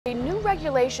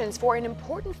regulations for an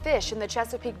important fish in the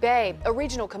Chesapeake Bay. A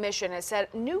regional commission has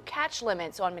set new catch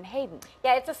limits on menhaden.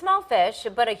 Yeah, it's a small fish,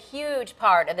 but a huge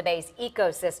part of the bay's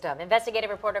ecosystem. Investigative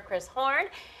reporter Chris Horne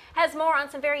has more on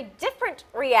some very different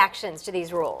reactions to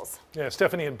these rules. Yeah,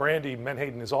 Stephanie and Brandy,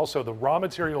 menhaden is also the raw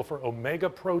material for Omega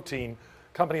Protein,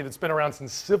 company that's been around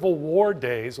since Civil War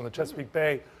days on the Chesapeake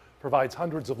Bay, provides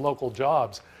hundreds of local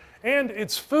jobs. And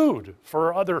it's food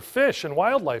for other fish and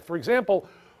wildlife. For example,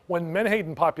 when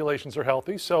menhaden populations are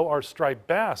healthy, so are striped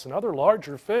bass and other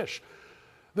larger fish.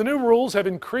 The new rules have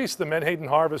increased the menhaden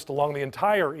harvest along the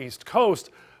entire East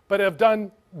Coast, but have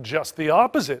done just the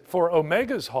opposite for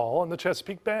Omega's haul on the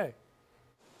Chesapeake Bay.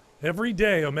 Every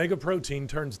day, Omega Protein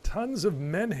turns tons of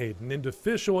menhaden into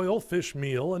fish oil, fish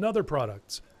meal, and other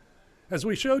products. As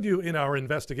we showed you in our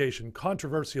investigation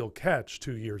Controversial Catch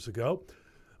 2 years ago,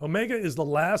 Omega is the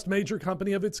last major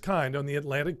company of its kind on the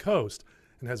Atlantic coast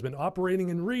and has been operating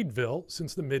in Reedville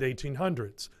since the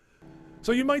mid-1800s.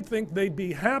 So you might think they'd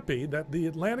be happy that the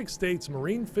Atlantic States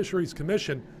Marine Fisheries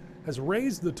Commission has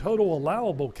raised the total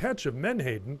allowable catch of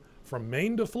menhaden from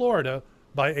Maine to Florida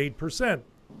by 8%.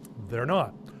 They're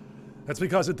not. That's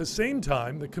because at the same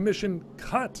time, the commission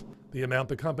cut the amount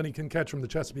the company can catch from the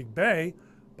Chesapeake Bay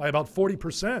by about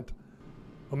 40%.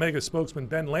 Omega spokesman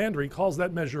Ben Landry calls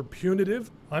that measure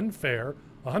punitive, unfair,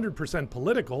 100%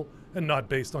 political, and not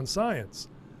based on science.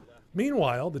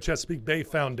 Meanwhile, the Chesapeake Bay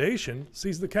Foundation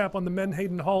sees the cap on the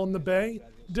menhaden haul in the bay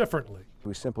differently.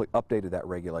 We simply updated that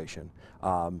regulation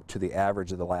to the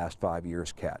average of the last 5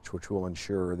 years catch, which will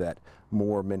ensure that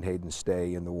more menhaden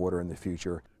stay in the water in the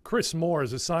future. Chris Moore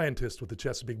is a scientist with the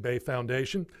Chesapeake Bay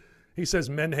Foundation. He says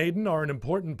menhaden are an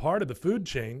important part of the food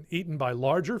chain eaten by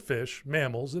larger fish,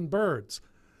 mammals, and birds.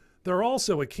 They're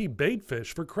also a key bait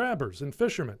fish for crabbers and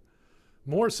fishermen.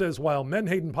 Moore says while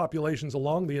menhaden populations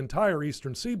along the entire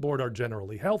eastern seaboard are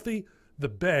generally healthy, the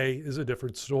bay is a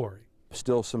different story.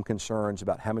 Still some concerns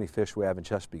about how many fish we have in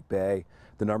Chesapeake Bay.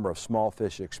 The number of small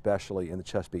fish, especially in the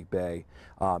Chesapeake Bay,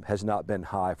 has not been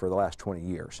high for the last 20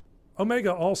 years.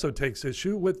 Omega also takes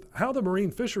issue with how the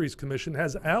Marine Fisheries Commission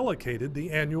has allocated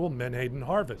the annual menhaden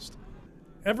harvest.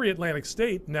 Every Atlantic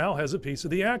state now has a piece of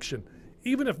the action,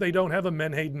 even if they don't have a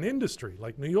menhaden industry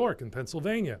like New York and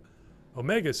Pennsylvania.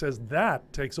 Omega says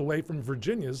that takes away from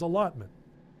Virginia's allotment.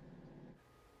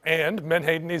 And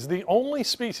menhaden is the only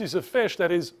species of fish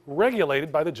that is regulated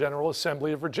by the General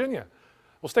Assembly of Virginia.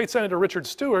 Well, State Senator Richard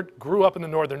Stewart grew up in the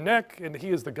Northern Neck, and he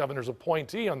is the governor's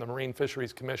appointee on the Marine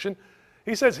Fisheries Commission.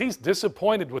 He says he's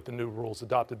disappointed with the new rules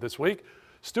adopted this week.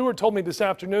 Stewart told me this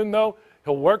afternoon, though,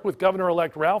 he'll work with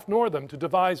Governor-elect Ralph Northam to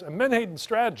devise a menhaden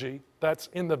strategy that's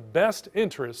in the best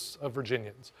interests of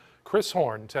Virginians. Chris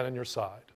Horne, 10 on your side.